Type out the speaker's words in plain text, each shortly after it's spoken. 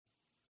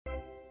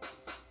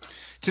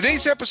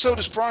Today's episode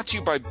is brought to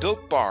you by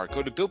Built Bar.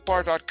 Go to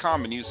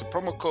BuiltBar.com and use the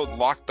promo code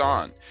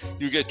LOCKEDON.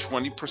 You get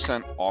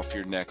 20% off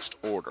your next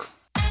order.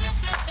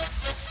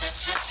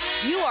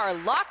 You are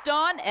Locked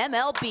On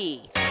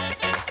MLB.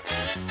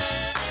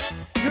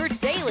 Your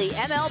daily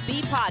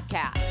MLB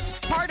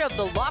podcast. Part of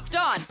the Locked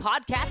On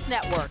Podcast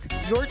Network.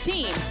 Your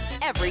team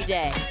every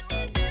day.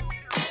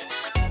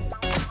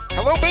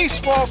 Hello,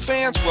 baseball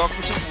fans.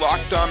 Welcome to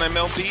Locked On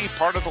MLB,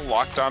 part of the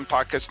Locked On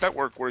Podcast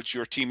Network, where it's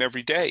your team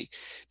every day.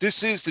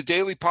 This is the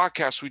daily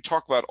podcast. We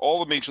talk about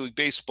all of Major League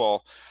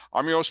Baseball.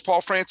 I'm your host, Paul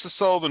Francis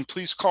Sullivan.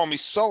 Please call me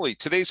Sully.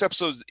 Today's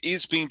episode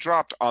is being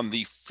dropped on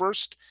the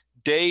first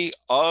day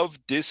of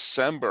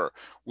December.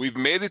 We've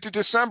made it to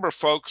December,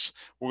 folks.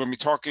 We're going to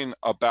be talking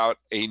about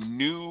a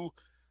new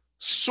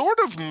sort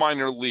of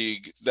minor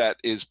league that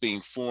is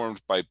being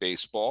formed by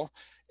baseball,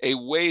 a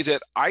way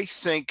that I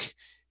think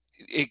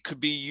it could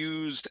be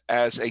used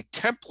as a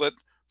template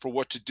for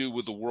what to do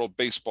with the World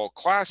Baseball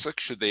Classic,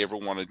 should they ever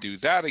want to do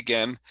that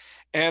again.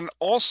 And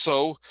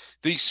also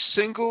the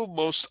single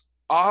most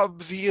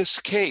obvious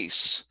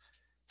case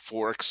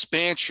for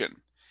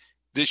expansion.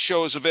 This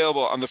show is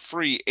available on the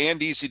free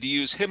and easy to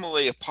use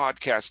Himalaya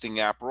podcasting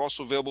app. We're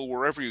also available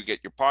wherever you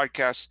get your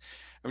podcasts.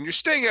 And when you're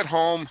staying at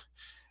home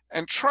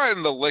and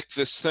trying to lick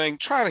this thing,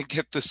 trying to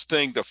get this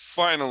thing to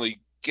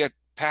finally get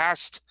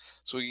past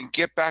so we can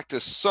get back to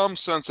some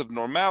sense of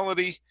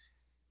normality,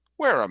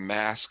 wear a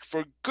mask.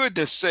 For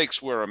goodness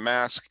sakes, wear a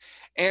mask.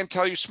 And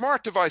tell your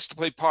smart device to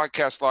play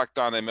podcast Locked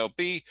On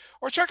MLB,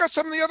 or check out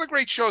some of the other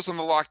great shows on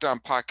the Locked On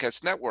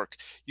Podcast Network.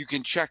 You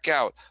can check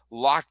out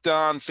Locked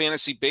On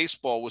Fantasy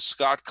Baseball with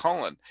Scott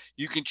Cullen.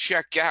 You can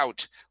check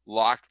out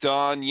Locked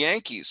On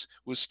Yankees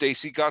with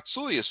Stacey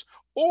Gotsulias.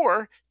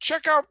 Or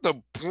check out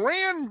the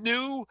brand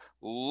new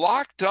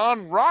Locked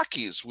On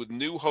Rockies with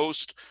new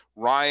host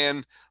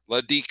Ryan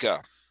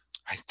Ladika.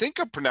 I think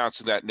I'm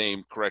pronouncing that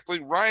name correctly.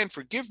 Ryan,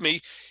 forgive me.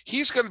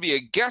 He's going to be a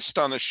guest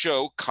on the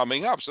show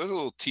coming up. So there's a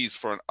little tease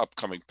for an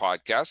upcoming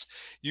podcast.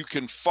 You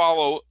can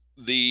follow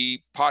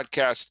the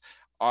podcast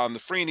on the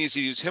free and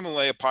easy to use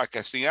Himalaya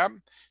podcasting app.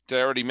 Did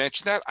I already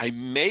mention that? I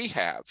may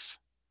have.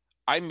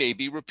 I may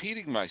be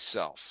repeating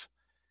myself.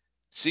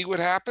 See what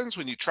happens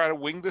when you try to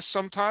wing this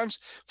sometimes?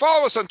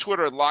 Follow us on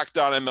Twitter at Locked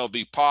On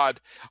MLB Pod.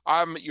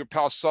 I'm your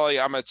pal Sully.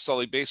 I'm at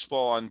Sully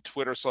Baseball on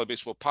Twitter, Sully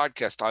Baseball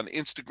Podcast on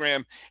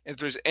Instagram. And if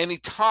there's any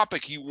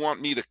topic you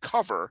want me to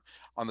cover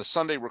on the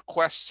Sunday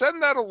request,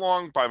 send that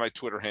along by my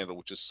Twitter handle,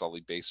 which is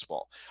Sully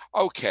Baseball.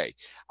 Okay,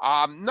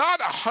 I'm not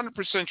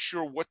 100%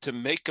 sure what to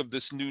make of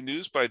this new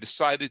news, but I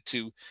decided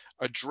to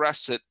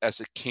address it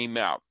as it came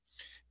out.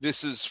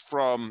 This is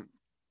from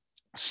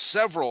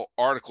several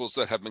articles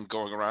that have been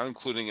going around,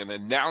 including an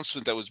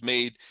announcement that was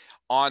made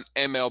on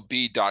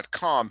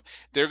MLB.com.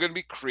 They're going to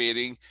be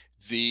creating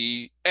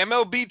the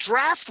MLB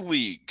Draft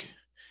League.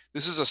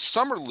 This is a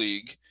summer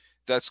league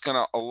that's going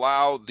to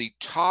allow the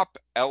top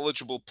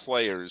eligible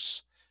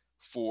players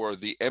for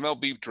the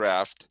MLB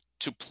Draft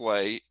to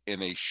play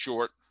in a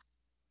short,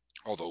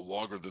 although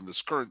longer than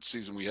this current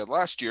season we had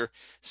last year,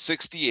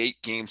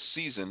 68-game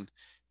season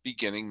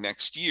beginning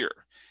next year.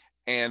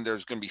 And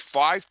there's going to be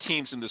 5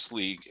 teams in this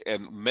league,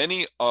 and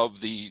many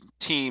of the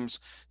teams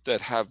that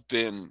have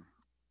been,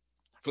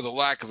 for the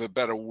lack of a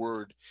better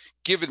word,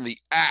 given the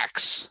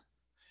axe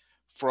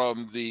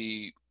from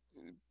the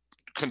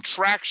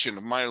contraction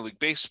of minor league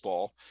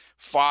baseball,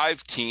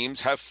 5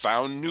 teams have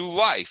found new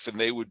life, and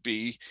they would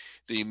be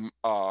the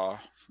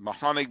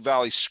Mahoning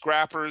Valley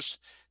Scrappers,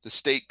 the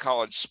State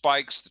College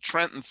Spikes, the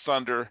Trenton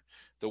Thunder,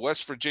 the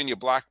West Virginia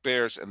Black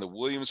Bears, and the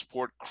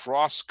Williamsport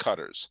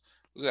Crosscutters.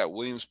 Look at that.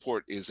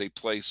 Williamsport is a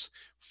place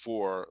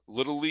for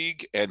Little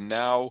League and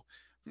now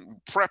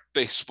prep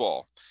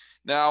baseball.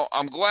 Now,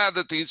 I'm glad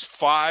that these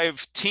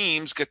 5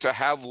 teams get to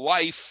have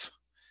life.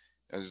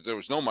 There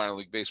was no minor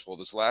league baseball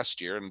this last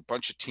year, and a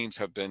bunch of teams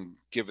have been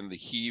given the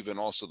heave and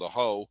also the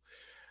hoe.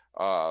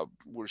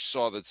 We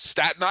saw that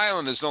Staten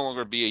Island is no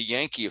longer be a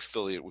Yankee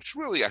affiliate, which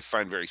really I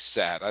find very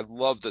sad. I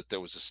love that there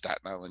was a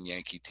Staten Island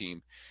Yankee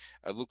team.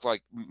 It looked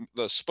like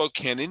the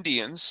Spokane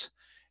Indians,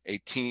 a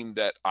team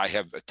that I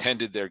have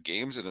attended their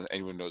games, and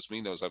anyone knows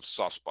me knows I have a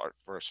soft spot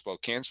for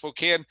Spokane.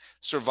 Spokane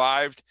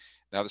survived.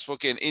 Now the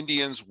Spokane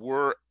Indians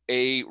were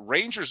a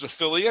Rangers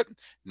affiliate.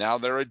 Now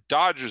they're a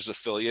Dodgers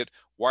affiliate.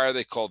 Why are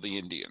they called the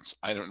Indians?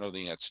 I don't know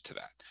the answer to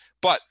that.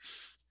 But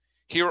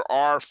here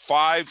are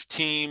 5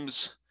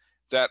 teams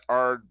that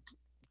are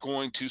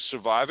going to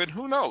survive, and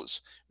who knows?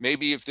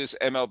 Maybe if this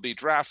MLB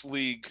Draft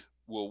League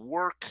will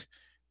work,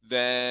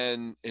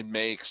 then it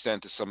may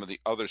extend to some of the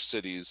other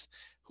cities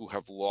who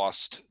have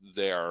lost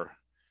their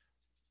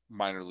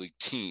minor league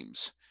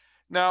teams.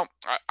 Now,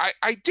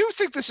 I do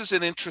think this is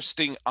an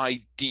interesting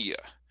idea,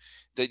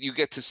 that you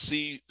get to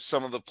see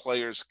some of the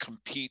players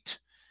compete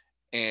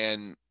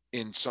and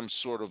in some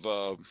sort of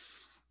a,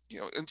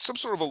 in some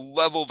sort of a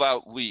leveled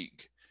out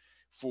league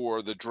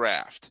for the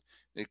draft.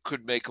 It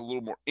could make a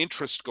little more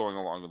interest going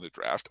along with the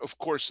draft. Of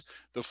course,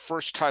 the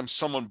first time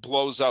someone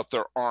blows out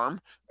their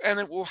arm, and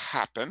it will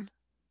happen,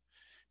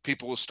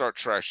 people will start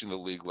trashing the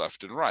league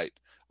left and right.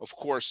 Of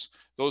course,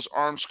 those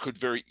arms could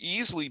very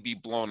easily be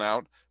blown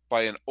out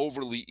by an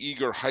overly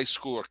eager high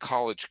school or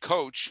college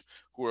coach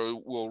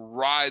who will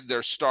ride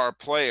their star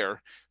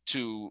player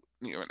to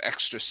an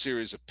extra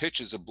series of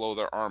pitches and blow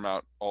their arm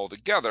out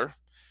altogether.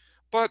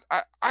 But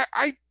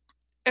I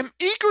am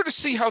eager to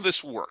see how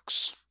this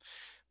works.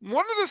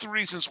 One of the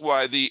reasons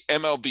why the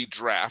MLB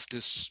draft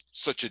is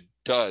such a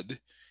dud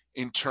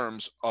in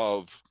terms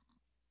of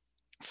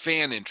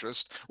fan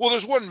interest, well,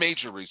 there's one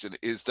major reason,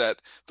 is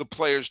that the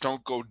players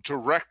don't go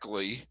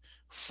directly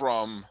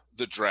from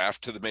the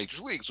draft to the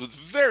major leagues. With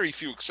very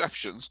few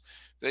exceptions,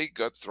 they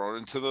got thrown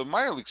into the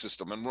minor league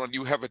system. And when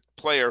you have a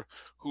player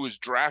who is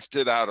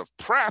drafted out of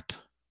prep,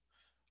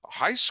 a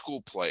high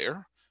school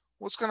player,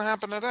 what's going to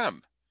happen to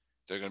them?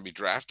 They're going to be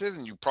drafted,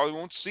 and you probably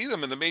won't see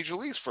them in the major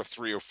leagues for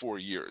 3 or 4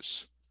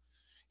 years.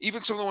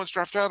 Even some of the ones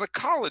drafted out of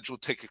college will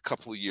take a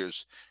couple of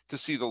years to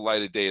see the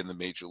light of day in the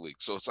major league.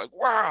 So it's like,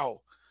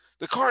 wow,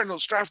 the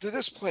Cardinals drafted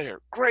this player.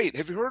 Great.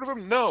 Have you heard of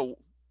him? No.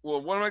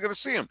 Well, when am I going to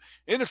see him?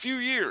 In a few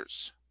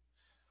years.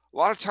 A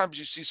lot of times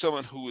you see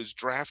someone who is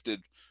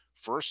drafted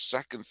first,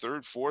 second,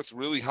 third, fourth,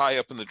 really high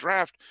up in the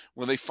draft.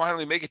 When they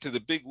finally make it to the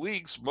big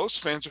leagues, most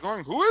fans are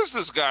going, who is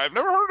this guy? I've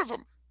never heard of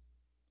him.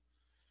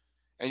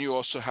 And you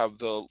also have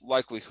the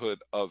likelihood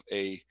of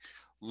a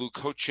Luke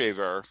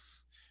Hochevar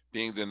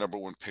being the number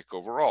 1 pick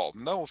overall.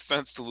 No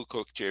offense to Luke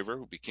Hochevar,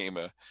 who became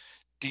a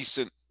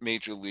decent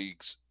major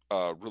leagues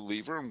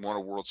reliever and won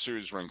a World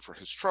Series ring for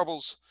his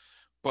troubles,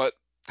 but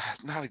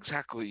not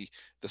exactly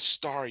the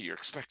star you're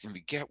expecting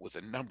to get with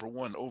a number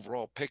 1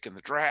 overall pick in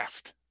the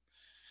draft.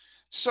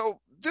 So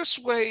this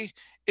way,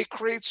 it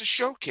creates a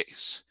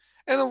showcase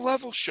and a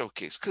level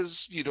showcase,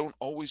 because you don't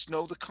always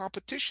know the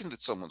competition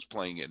that someone's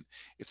playing in.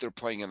 If they're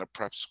playing in a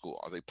prep school,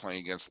 are they playing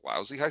against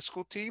lousy high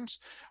school teams?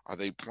 Are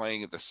they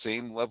playing at the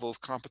same level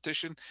of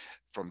competition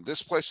from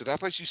this place to that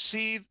place? You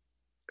see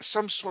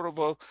some sort of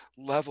a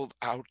leveled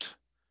out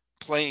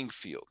playing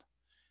field,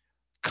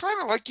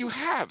 kind of like you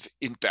have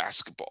in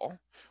basketball,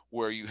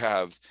 where you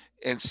have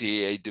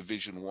NCAA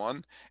Division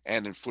I,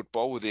 and in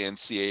football with the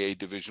NCAA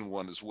Division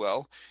I as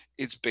well.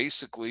 It's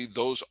basically,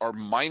 those are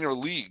minor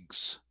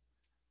leagues.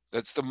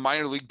 That's the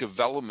minor league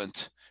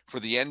development for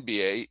the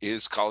NBA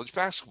is college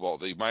basketball.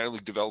 The minor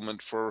league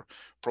development for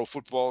pro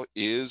football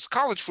is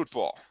college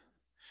football.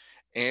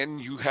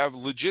 And you have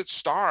legit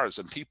stars,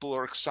 and people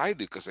are excited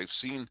because they've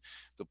seen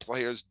the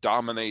players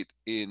dominate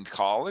in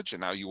college,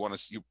 and now you're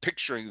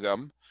picturing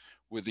them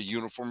with the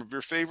uniform of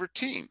your favorite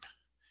team.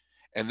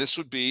 And this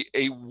would be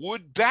a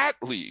wood bat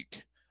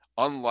league,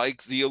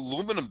 unlike the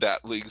aluminum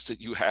bat leagues that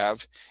you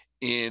have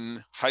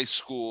in high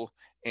school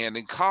and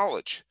in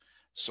college.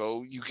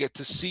 So you get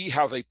to see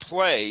how they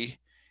play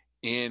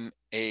in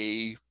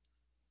a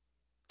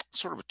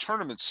sort of a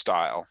tournament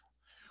style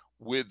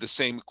with the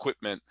same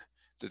equipment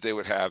that they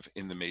would have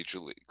in the major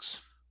leagues.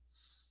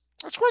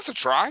 That's worth a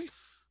try.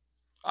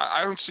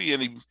 I don't see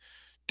any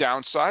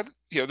downside.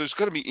 There's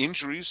going to be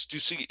injuries. Do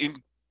you see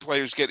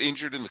players get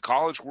injured in the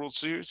College World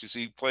Series? Do you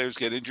see players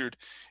get injured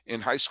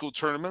in high school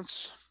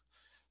tournaments?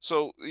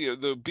 So,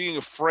 the being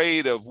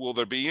afraid of, will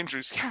there be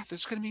injuries? Yeah,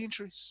 there's going to be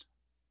injuries.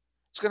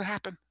 It's going to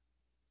happen.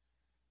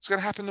 It's going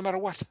to happen no matter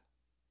what.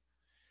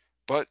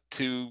 But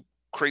to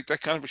create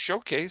that kind of a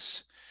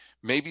showcase,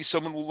 maybe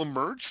someone will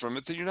emerge from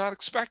it that you're not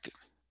expecting.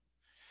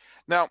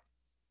 Now,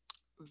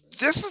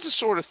 this is the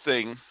sort of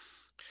thing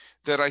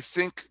that I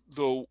think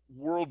the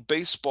World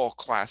Baseball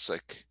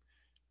Classic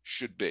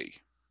should be.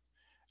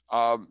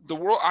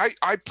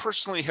 I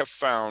personally have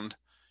found,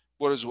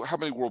 how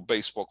many World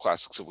Baseball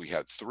Classics have we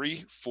had?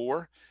 3,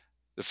 4?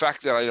 The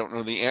fact that I don't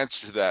know the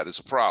answer to that is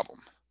a problem.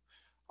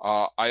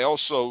 I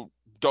also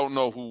don't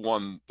know who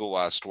won the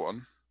last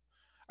one.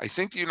 I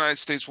think the United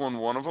States won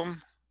one of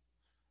them.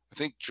 I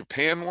think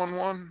Japan won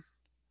one.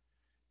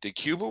 Did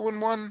Cuba win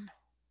one?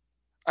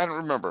 I don't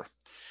remember.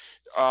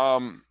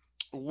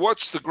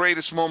 What's the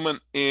greatest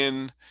moment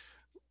in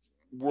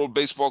World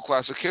Baseball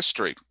Classic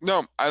history?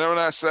 No, I don't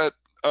ask that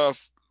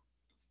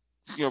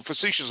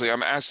facetiously.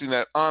 I'm asking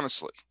that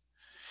honestly.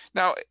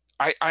 Now,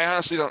 I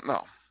honestly don't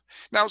know.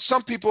 Now,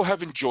 some people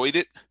have enjoyed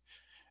it,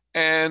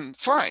 and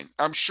fine.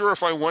 I'm sure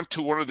if I went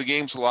to one of the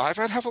games live,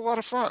 I'd have a lot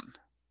of fun.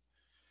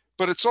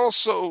 But it's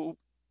also,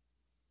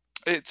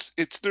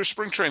 they're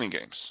spring training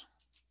games.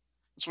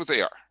 That's what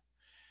they are.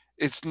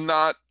 It's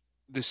not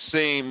the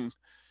same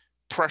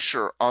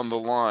pressure on the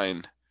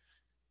line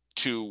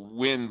to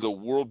win the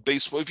World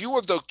Baseball. If you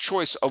have the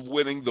choice of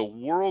winning the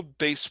World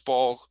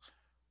Baseball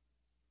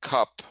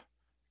Cup,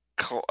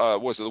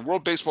 the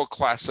World Baseball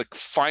Classic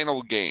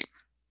final game,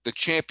 the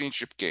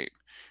championship game,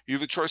 you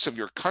have a choice of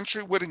your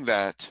country winning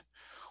that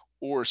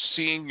or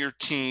seeing your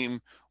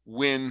team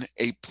win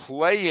a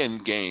play-in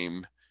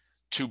game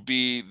to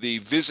be the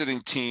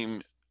visiting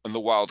team in the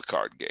wild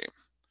card game.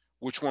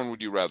 Which one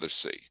would you rather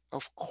see?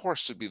 Of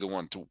course, it'd be the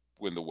one to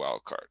win the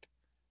wild card,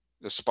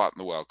 the spot in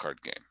the wild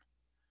card game.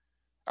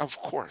 Of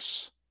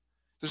course.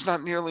 There's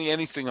not nearly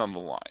anything on the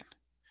line.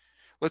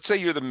 Let's say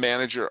you're the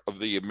manager of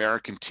the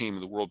American team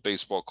of the World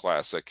Baseball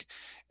Classic,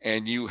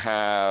 and you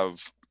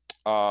have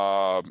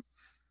Bieber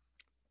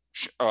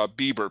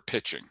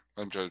pitching.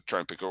 I'm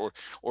trying to pick, or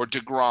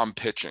DeGrom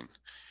pitching,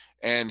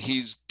 and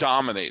he's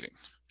dominating.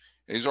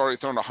 He's already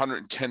thrown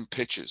 110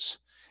 pitches,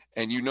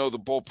 and you know the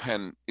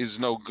bullpen is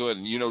no good,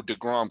 and you know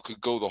DeGrom could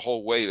go the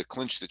whole way to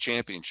clinch the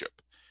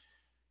championship.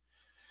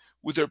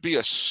 Would there be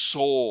a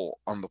soul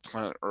on the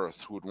planet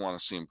Earth who would want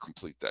to see him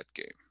complete that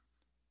game?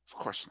 Of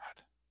course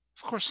not.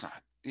 Of course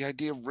not. The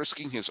idea of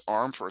risking his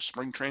arm for a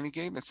spring training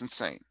game, that's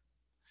insane.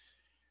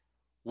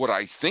 What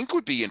I think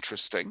would be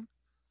interesting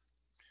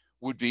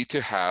would be to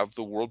have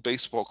the World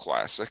Baseball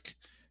Classic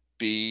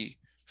be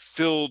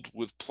filled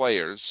with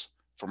players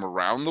from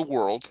around the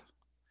world,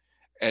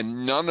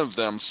 and none of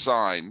them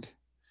signed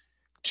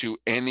to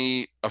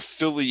any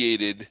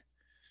affiliated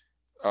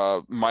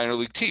minor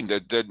league team.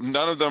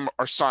 None of them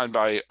are signed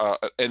by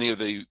any of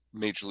the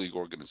major league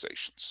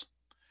organizations.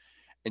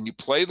 And you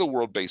play the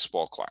World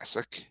Baseball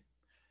Classic,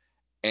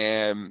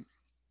 and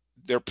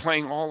they're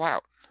playing all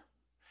out.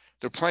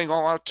 They're playing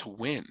all out to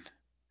win.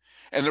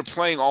 And they're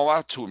playing all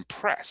out to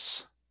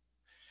impress.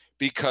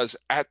 Because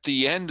at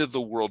the end of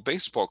the World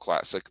Baseball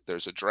Classic,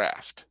 there's a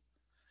draft.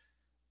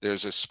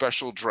 There's a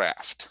special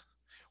draft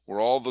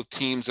where all the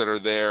teams that are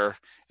there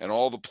and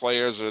all the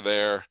players are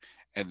there.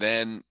 And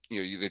then,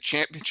 the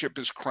championship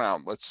is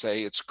crowned. Let's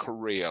say it's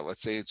Korea.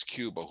 Let's say it's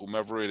Cuba,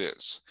 whomever it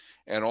is.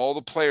 And all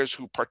the players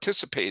who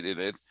participate in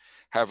it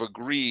have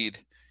agreed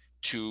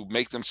to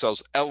make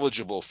themselves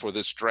eligible for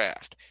this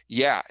draft.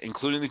 Yeah,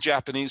 including the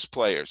Japanese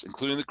players,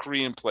 including the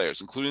Korean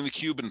players, including the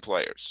Cuban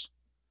players.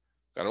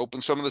 Got to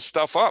open some of this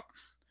stuff up.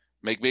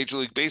 Make Major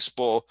League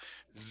Baseball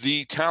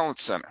the talent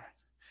center.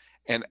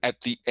 And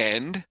at the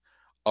end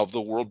of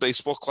the World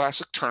Baseball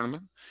Classic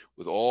tournament,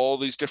 with all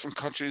these different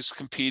countries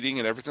competing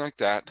and everything like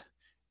that,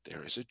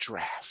 there is a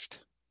draft.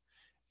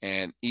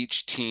 And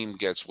each team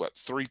gets,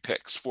 3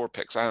 picks, 4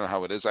 picks. I don't know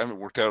how it is. I haven't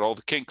worked out all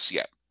the kinks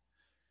yet.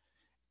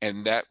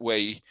 And that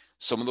way,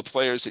 some of the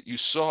players that you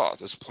saw,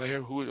 this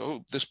player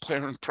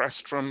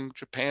impressed from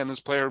Japan, this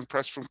player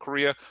impressed from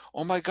Korea.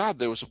 Oh my God,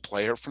 there was a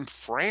player from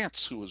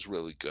France who was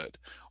really good.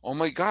 Oh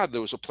my God,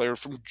 there was a player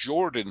from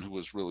Jordan who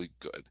was really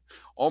good.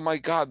 Oh my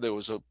God, there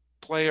was a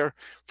player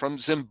from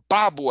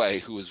Zimbabwe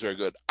who was very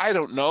good. I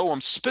don't know,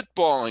 I'm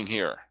spitballing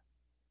here.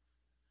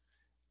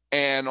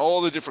 And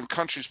all the different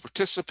countries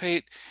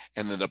participate,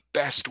 and then the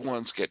best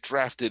ones get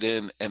drafted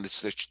in, and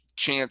it's their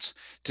chance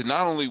to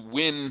not only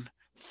win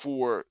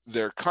for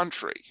their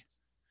country,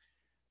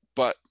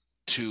 but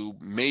to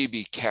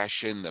maybe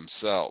cash in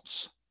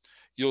themselves.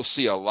 You'll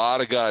see a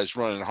lot of guys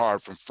running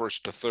hard from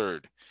first to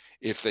third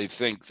if they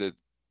think that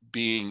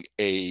being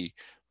a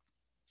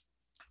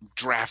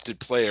drafted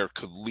player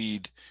could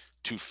lead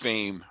to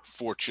fame,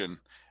 fortune,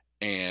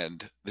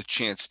 and the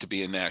chance to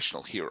be a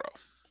national hero.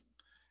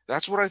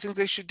 That's what I think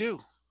they should do.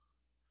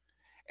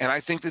 And I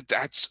think that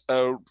that's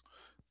a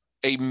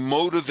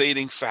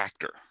motivating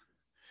factor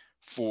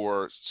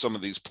for some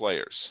of these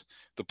players.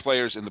 The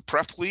players in the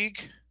prep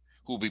league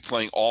who will be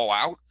playing all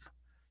out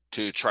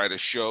to try to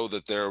show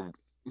that they're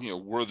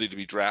worthy to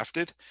be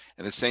drafted,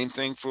 and the same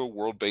thing for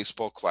World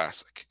Baseball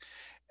Classic.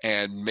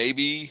 And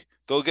maybe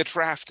they'll get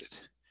drafted,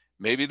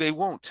 maybe they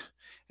won't.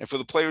 And for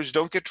the players who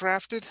don't get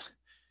drafted,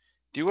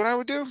 do you know what I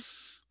would do?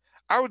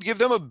 I would give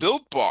them a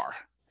Built Bar.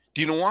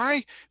 Do you know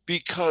why?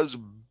 Because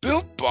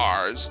Built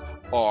Bars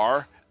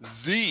are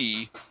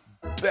the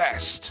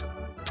best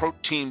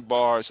protein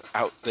bars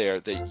out there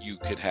that you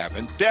could have,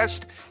 and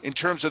best in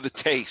terms of the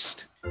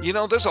taste.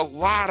 There's a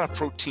lot of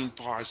protein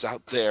bars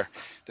out there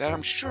that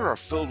I'm sure are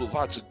filled with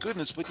lots of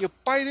goodness, but you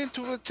bite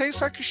into it, it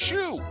tastes like a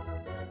shoe.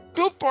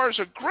 Built Bars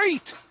are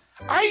great.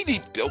 I'd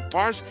eat Built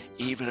Bars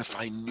even if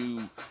I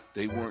knew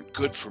they weren't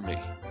good for me.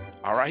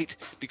 All right?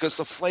 Because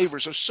the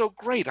flavors are so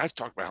great. I've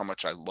talked about how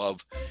much I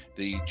love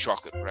the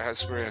chocolate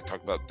raspberry. I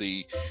talked about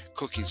the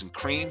cookies and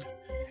cream.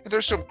 And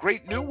there's some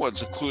great new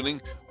ones,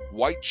 including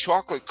white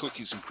chocolate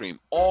cookies and cream,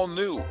 all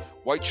new.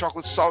 White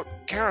chocolate salt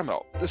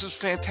caramel. This is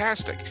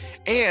fantastic.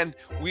 And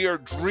we are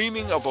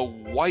dreaming of a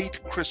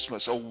white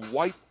Christmas, a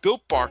white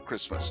Built Bar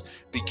Christmas,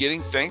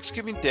 beginning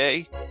Thanksgiving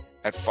Day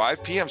at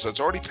 5 p.m. So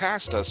it's already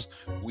past us.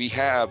 We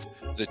have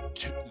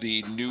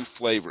the new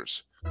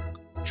flavors: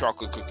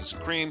 chocolate cookies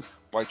and cream,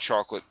 white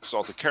chocolate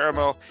salted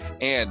caramel,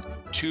 and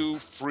 2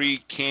 free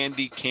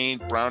candy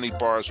cane brownie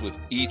bars with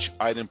each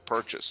item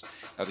purchased.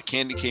 Now, the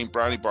candy cane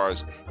brownie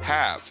bars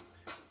have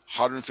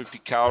 150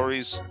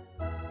 calories,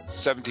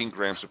 17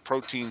 grams of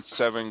protein,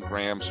 7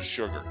 grams of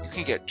sugar. You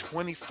can get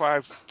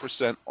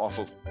 25% off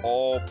of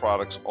all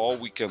products all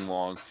weekend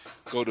long.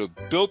 Go to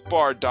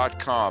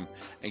BuiltBar.com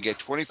and get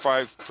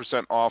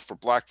 25% off for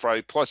Black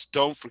Friday. Plus,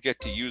 don't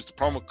forget to use the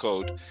promo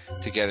code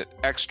to get an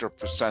extra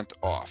 %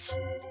 off.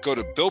 Go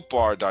to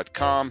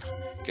BuiltBar.com,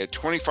 get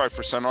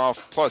 25%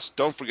 off. Plus,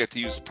 don't forget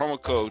to use the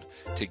promo code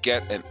to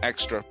get an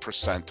extra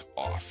 %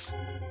 off.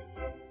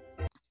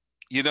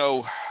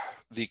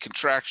 The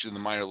contraction in the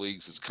minor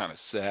leagues is kind of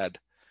sad.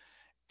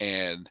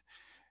 And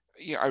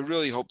I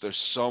really hope there's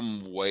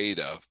some way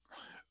to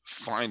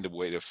find a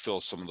way to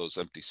fill some of those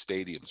empty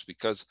stadiums,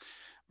 because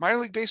minor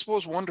league baseball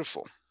is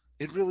wonderful.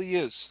 It really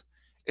is.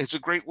 It's a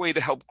great way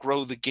to help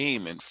grow the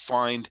game and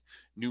find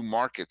new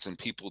markets and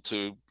people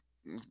to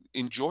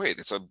enjoy it.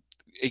 It's a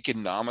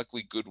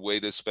economically good way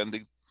to spend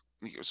a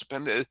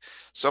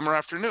summer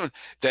afternoon.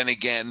 Then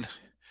again,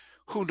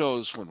 who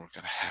knows when we're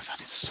going to have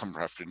any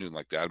summer afternoon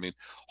like that? I mean,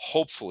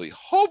 hopefully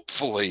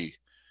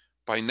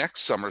by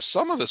next summer,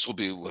 some of this will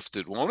be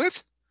lifted, won't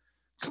it?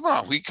 Come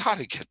on, we got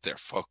to get there,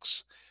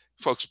 folks.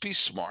 Folks, be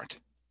smart.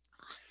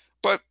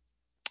 But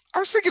I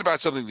was thinking about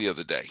something the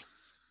other day.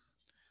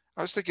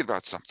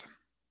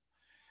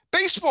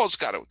 Baseball's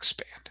got to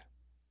expand.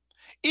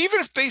 Even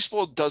if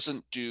baseball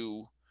doesn't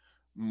do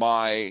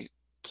my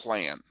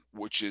plan,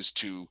 which is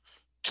to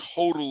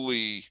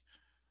totally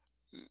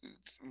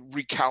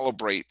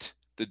recalibrate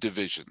the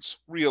divisions,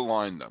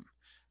 realign them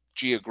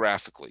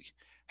geographically,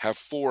 have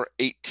 4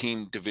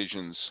 8-team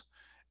divisions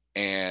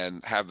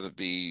and have them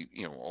be,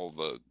 all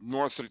the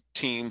north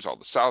teams, all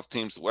the south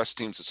teams, the west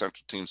teams, the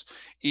central teams,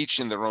 each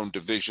in their own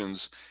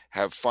divisions,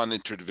 have fun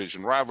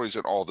interdivision rivalries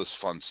and all this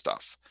fun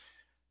stuff.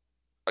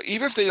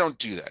 Even if they don't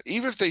do that,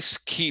 even if they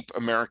keep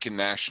American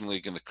National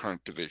League in the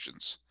current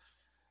divisions,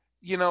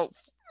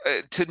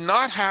 to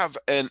not have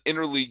an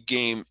interleague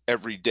game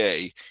every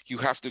day, you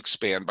have to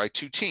expand by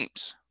 2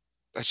 teams.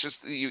 That's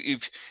just,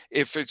 if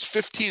it's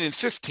 15 and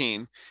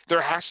 15, there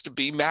has to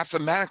be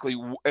mathematically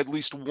at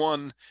least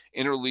one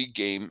interleague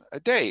game a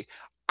day.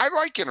 I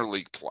like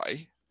interleague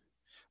play,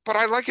 but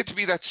I like it to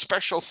be that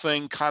special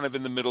thing kind of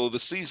in the middle of the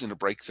season to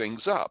break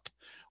things up.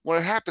 When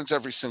it happens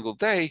every single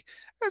day,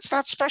 it's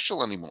not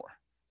special anymore.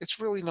 It's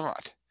really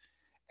not.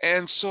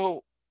 And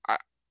so, I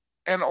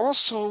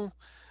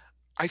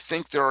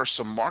think there are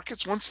some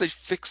markets, once they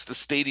fix the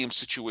stadium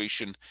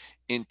situation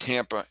in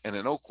Tampa and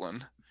in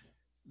Oakland,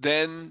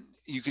 then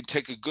you can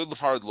take a good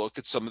hard look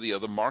at some of the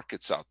other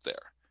markets out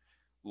there,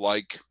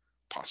 like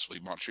possibly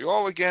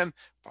Montreal again,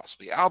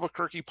 possibly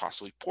Albuquerque,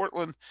 possibly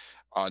Portland.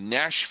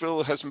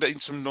 Nashville has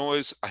made some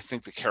noise. I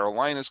think the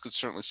Carolinas could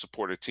certainly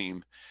support a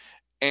team.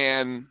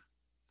 And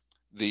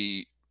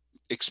the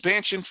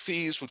expansion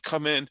fees would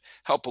come in,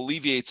 help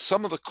alleviate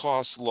some of the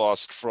costs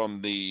lost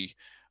from the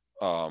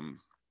all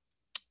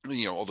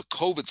the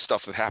COVID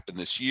stuff that happened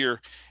this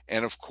year.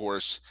 And of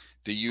course,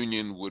 the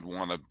union would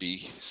want to be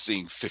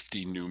seeing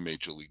 50 new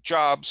major league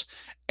jobs,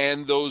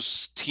 and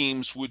those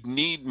teams would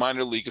need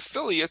minor league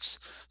affiliates.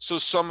 So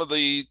some of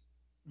the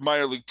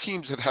minor league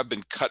teams that have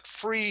been cut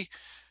free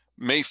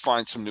may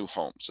find some new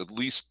homes. At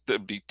least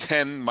there'd be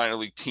 10 minor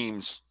league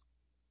teams,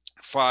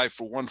 5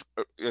 for one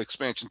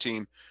expansion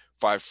team,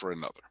 5 for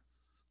another.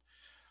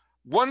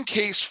 One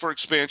case for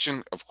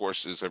expansion, of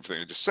course, is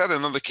everything I just said.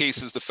 Another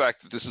case is the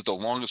fact that this is the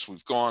longest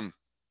we've gone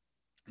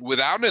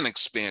without an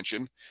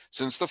expansion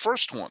since the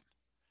first one.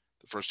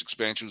 The first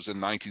expansion was in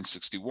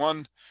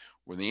 1961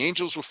 when the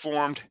Angels were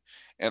formed.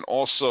 And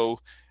also,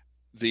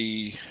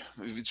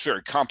 it's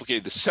very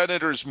complicated. The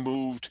Senators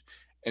moved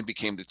and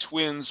became the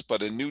Twins,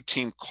 but a new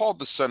team called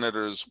the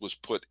Senators was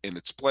put in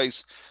its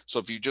place. So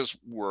if you just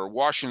were a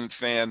Washington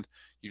fan,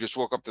 you just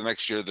woke up the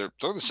next year, the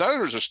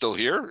Senators are still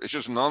here. It's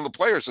just none of the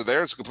players are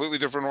there. It's a completely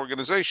different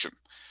organization.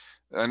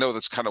 I know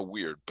that's kind of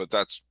weird, but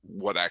that's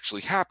what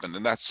actually happened.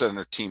 And that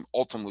Senator team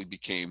ultimately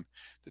became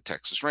the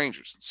Texas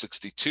Rangers. In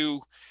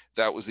 62,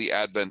 that was the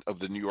advent of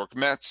the New York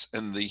Mets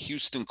and the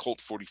Houston Colt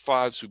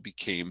 45s, who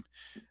became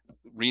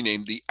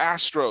renamed the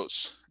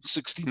Astros. In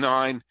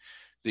 69,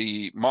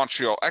 the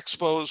Montreal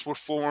Expos were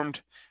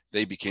formed.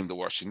 They became the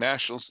Washington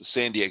Nationals. The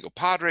San Diego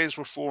Padres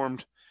were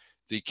formed.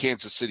 The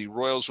Kansas City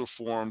Royals were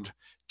formed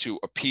to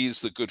appease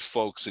the good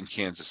folks in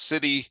Kansas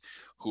City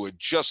who had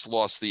just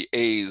lost the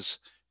A's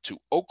to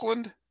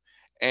Oakland.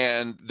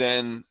 And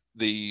then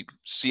the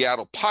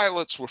Seattle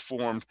Pilots were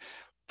formed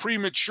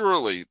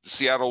prematurely.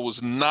 Seattle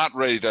was not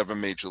ready to have a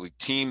major league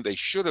team. They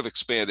should have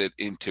expanded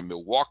into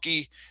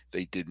Milwaukee.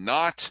 They did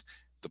not.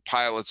 The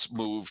Pilots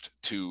moved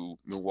to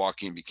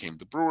Milwaukee and became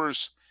the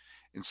Brewers.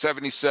 In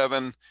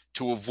 77,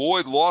 to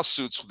avoid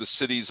lawsuits with the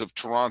cities of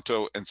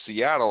Toronto and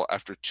Seattle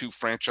after 2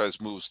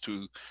 franchise moves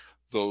to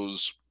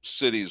those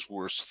cities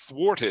were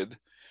thwarted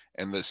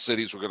and the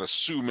cities were going to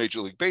sue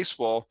Major League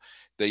Baseball,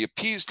 they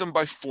appeased them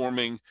by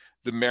forming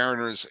the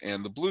Mariners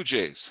and the Blue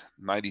Jays.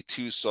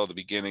 92 saw the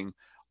beginning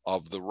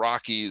of the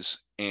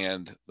Rockies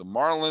and the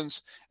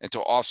Marlins, and to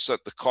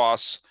offset the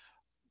costs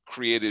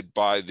created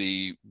by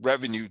the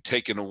revenue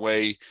taken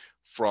away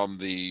from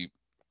the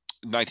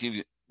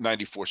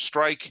 1994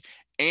 strike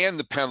and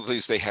the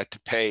penalties they had to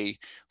pay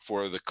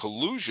for the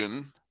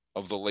collusion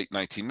of the late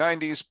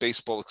 1990s,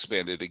 baseball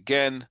expanded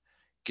again,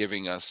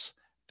 giving us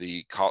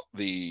the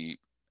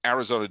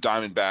Arizona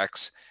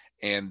Diamondbacks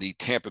and the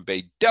Tampa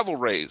Bay Devil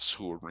Rays,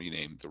 who were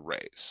renamed the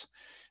Rays.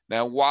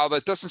 Now, while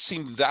that doesn't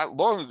seem that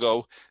long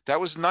ago, that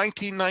was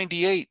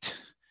 1998.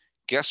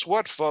 Guess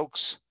what,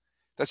 folks?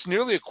 That's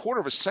nearly a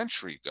quarter of a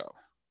century ago.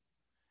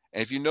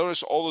 And if you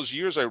notice all those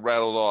years I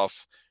rattled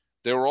off,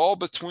 they were all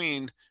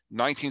between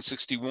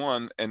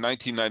 1961 and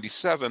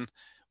 1997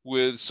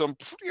 with some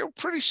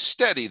pretty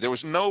steady. There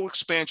was no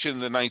expansion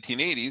in the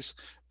 1980s,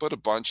 but a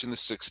bunch in the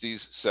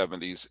 60s,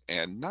 70s,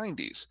 and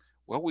 90s.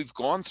 Well, we've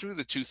gone through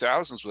the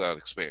 2000s without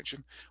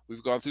expansion.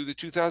 We've gone through the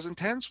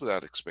 2010s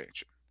without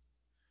expansion.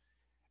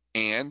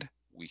 And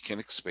we can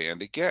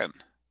expand again.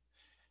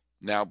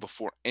 Now,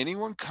 before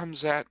anyone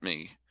comes at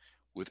me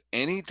with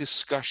any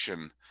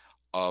discussion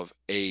of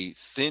a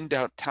thinned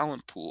out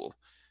talent pool,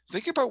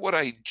 think about what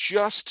I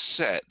just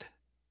said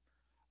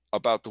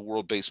about the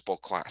World Baseball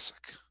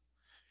Classic.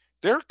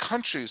 There are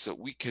countries that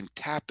we can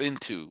tap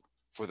into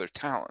for their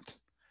talent,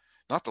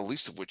 not the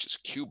least of which is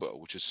Cuba,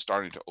 which is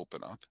starting to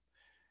open up,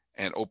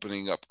 and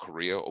opening up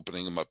Korea,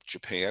 opening up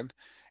Japan,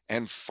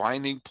 and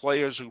finding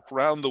players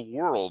around the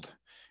world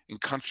in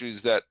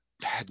countries that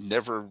had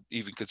never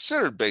even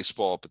considered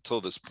baseball up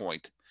until this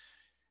point.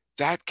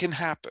 That can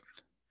happen.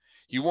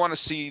 You want to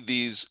see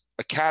these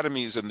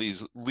academies and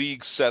these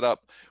leagues set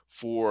up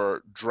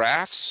for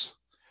drafts.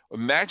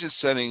 Imagine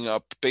setting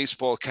up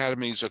baseball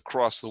academies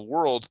across the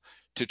world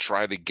to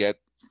try to get,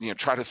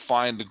 try to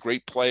find a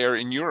great player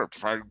in Europe,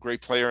 find a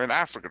great player in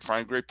Africa,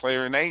 find a great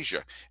player in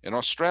Asia, in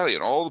Australia,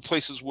 and all the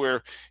places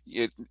where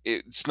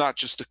it's not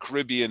just the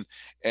Caribbean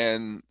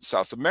and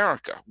South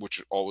America,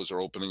 which always are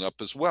opening up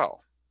as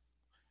well.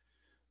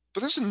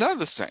 But there's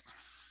another thing.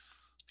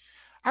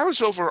 I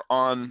was over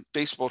on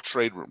Baseball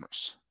Trade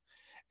Rumors,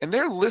 and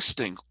they're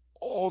listing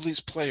all these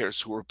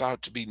players who are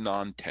about to be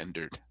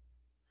non-tendered.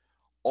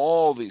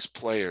 All these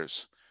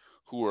players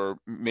who are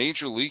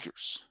major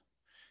leaguers.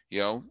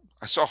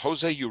 I saw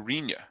Jose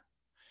Urena.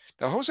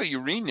 Now, Jose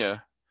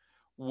Urena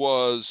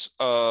was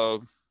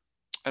an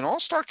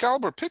all-star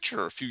caliber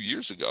pitcher a few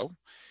years ago.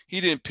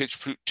 He didn't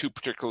pitch too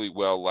particularly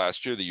well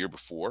last year, the year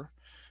before,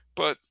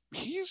 but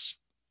he's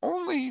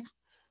only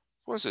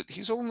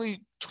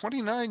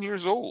 29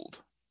 years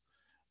old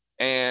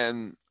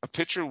and a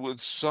pitcher with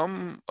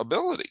some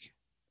ability.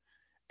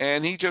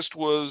 And he just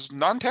was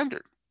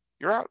non-tendered.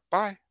 You're out.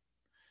 Bye.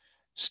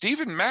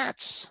 Steven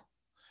Matz,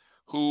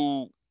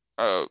 who,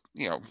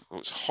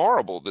 was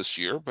horrible this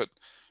year, but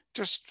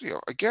just,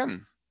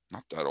 again,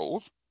 not that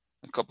old.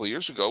 A couple of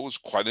years ago was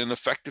quite an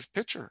effective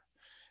pitcher.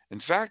 In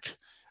fact,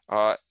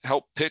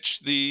 helped pitch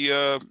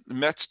the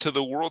Mets to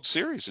the World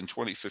Series in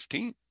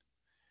 2015.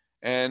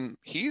 And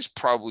he's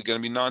probably going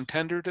to be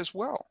non-tendered as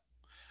well.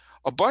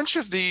 A bunch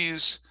of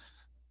these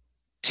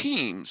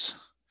teams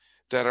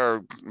that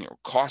are,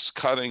 cost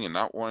cutting and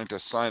not wanting to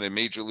sign a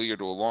major leaguer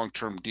to a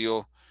long-term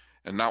deal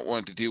and not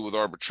wanting to deal with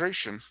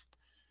arbitration,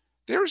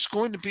 there's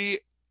going to be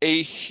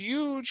a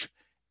huge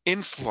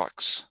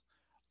influx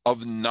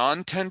of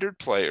non-tendered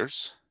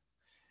players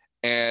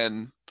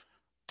and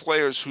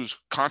players whose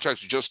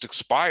contracts just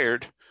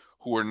expired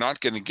who are not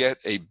going to get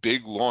a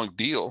big, long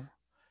deal.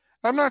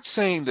 I'm not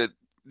saying that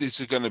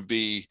this is going to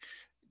be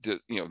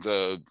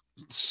the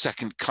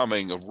second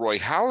coming of Roy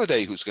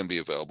Halladay who's going to be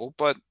available,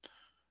 but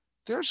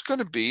there's going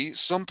to be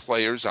some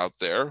players out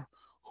there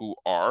who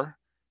are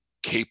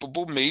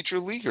capable major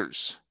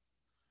leaguers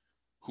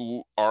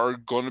who are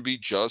going to be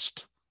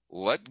just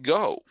let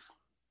go.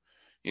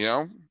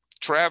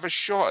 Travis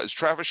Shaw. Is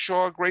Travis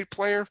Shaw a great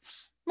player?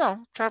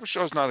 No, Travis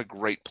Shaw is not a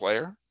great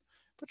player,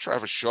 but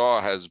Travis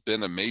Shaw has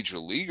been a major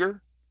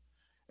leaguer.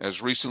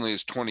 As recently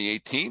as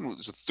 2018,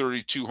 was a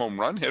 32 home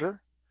run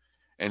hitter.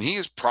 And he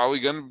is probably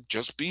going to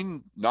just be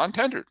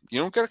non-tendered.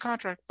 You don't get a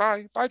contract.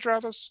 Bye,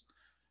 Travis.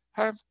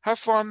 Have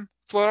fun.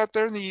 Float out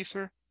there in the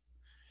ether.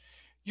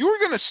 You're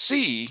going to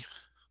see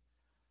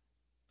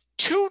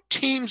 2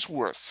 teams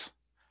worth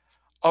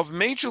of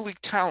major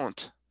league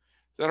talent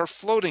that are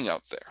floating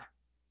out there.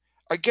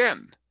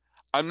 Again,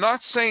 I'm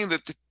not saying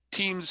that the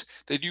teams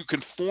that you can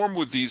form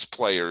with these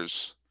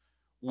players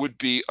would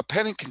be a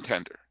pennant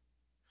contender.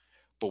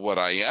 But what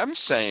I am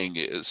saying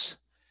is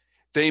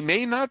they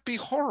may not be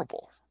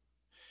horrible.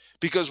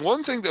 Because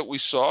one thing that we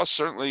saw,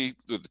 certainly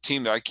with the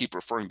team that I keep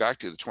referring back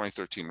to, the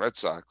 2013 Red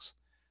Sox,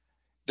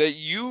 that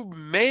you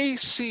may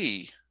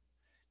see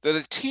that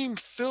a team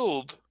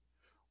filled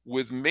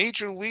with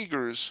major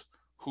leaguers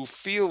who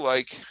feel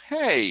like,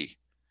 hey,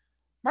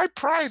 my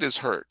pride is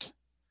hurt.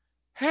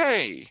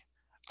 Hey,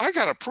 I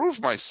got to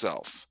prove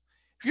myself.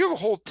 If you have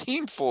a whole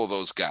team full of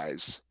those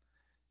guys,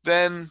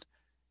 then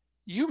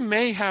you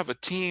may have a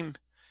team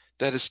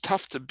that is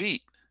tough to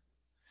beat.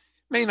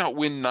 May not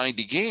win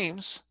 90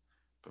 games,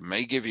 but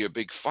may give you a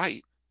big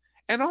fight.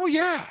 And oh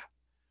yeah,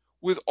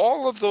 with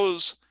all of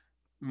those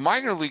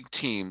minor league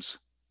teams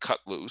cut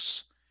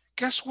loose,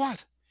 guess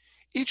what?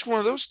 Each one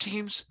of those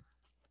teams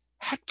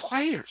had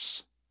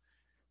players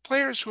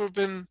who have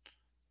been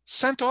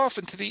sent off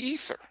into the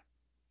ether.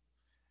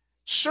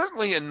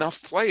 Certainly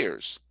enough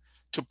players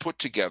to put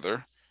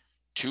together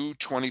 2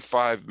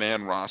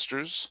 25-man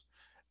rosters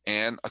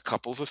and a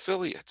couple of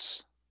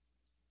affiliates.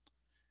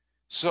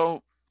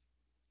 So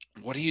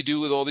what do you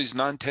do with all these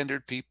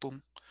non-tendered people?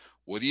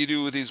 What do you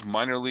do with these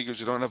minor leaguers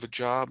who don't have a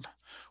job?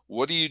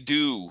 What do you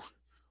do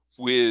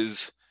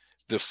with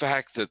the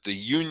fact that the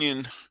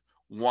union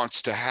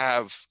wants to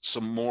have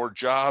some more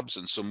jobs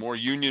and some more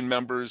union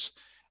members,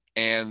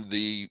 and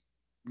the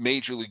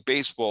Major League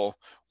Baseball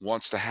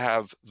wants to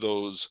have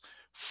those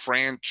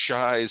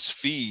franchise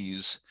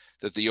fees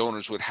that the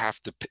owners would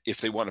have to, if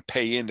they want to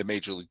pay into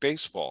Major League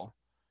Baseball?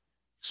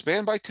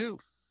 Expand by two.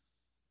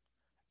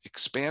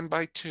 Expand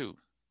by two.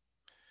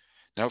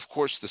 Now, of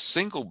course, the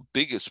single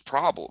biggest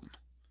problem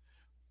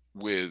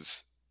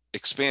with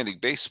expanding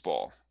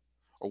baseball,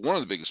 or one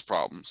of the biggest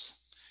problems,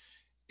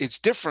 it's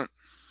different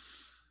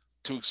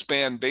to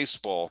expand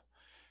baseball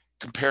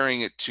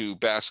comparing it to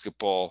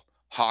basketball,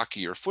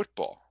 hockey, or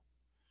football.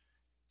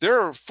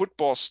 There are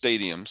football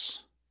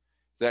stadiums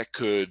that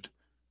could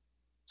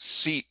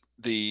seat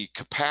the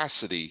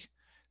capacity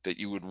that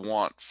you would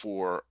want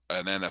for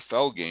an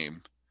NFL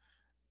game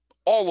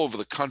all over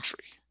the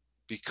country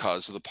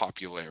because of the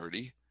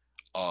popularity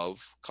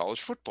of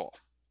college football.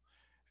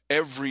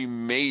 Every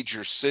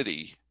major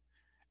city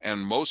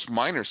and most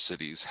minor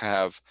cities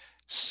have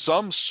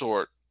some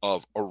sort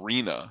of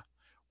arena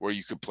where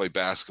you could play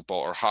basketball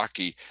or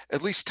hockey,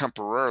 at least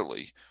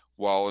temporarily,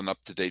 while an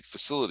up-to-date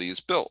facility is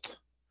built.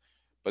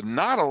 But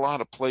not a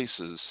lot of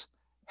places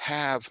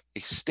have a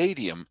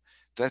stadium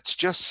that's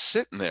just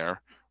sitting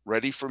there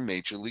ready for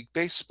Major League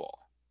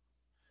Baseball.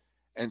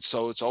 And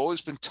so it's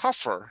always been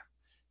tougher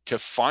to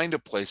find a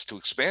place to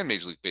expand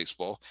Major League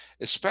Baseball,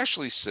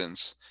 especially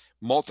since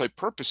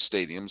multi-purpose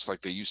stadiums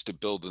like they used to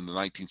build in the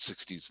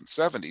 1960s and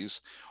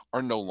 70s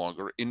are no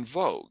longer in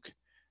vogue.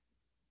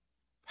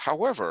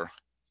 However,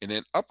 in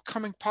an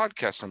upcoming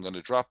podcast I'm going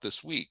to drop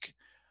this week,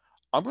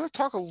 I'm going to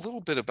talk a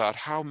little bit about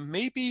how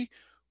maybe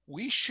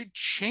we should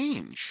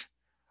change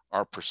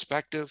our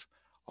perspective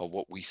of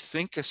what we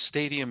think a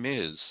stadium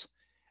is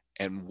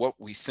and what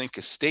we think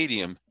a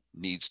stadium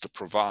needs to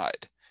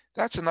provide.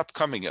 That's an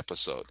upcoming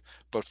episode.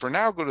 But for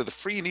now, go to the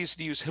free and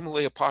easy to use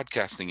Himalaya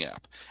podcasting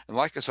app. And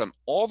like us on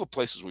all the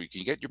places where you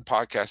can get your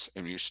podcasts,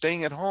 and when you're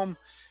staying at home,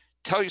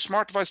 tell your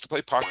smart device to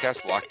play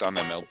podcast Locked On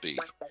MLB.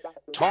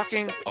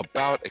 Talking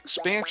about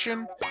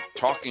expansion,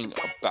 talking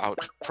about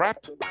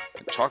prep,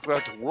 and talking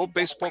about the World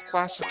Baseball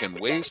Classic and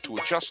ways to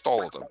adjust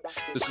all of them.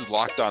 This is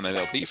Locked On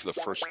MLB for the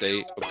first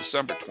day of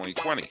December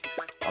 2020.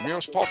 I'm your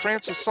host, Paul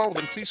Francis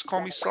Sullivan. Please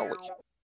call me Sully.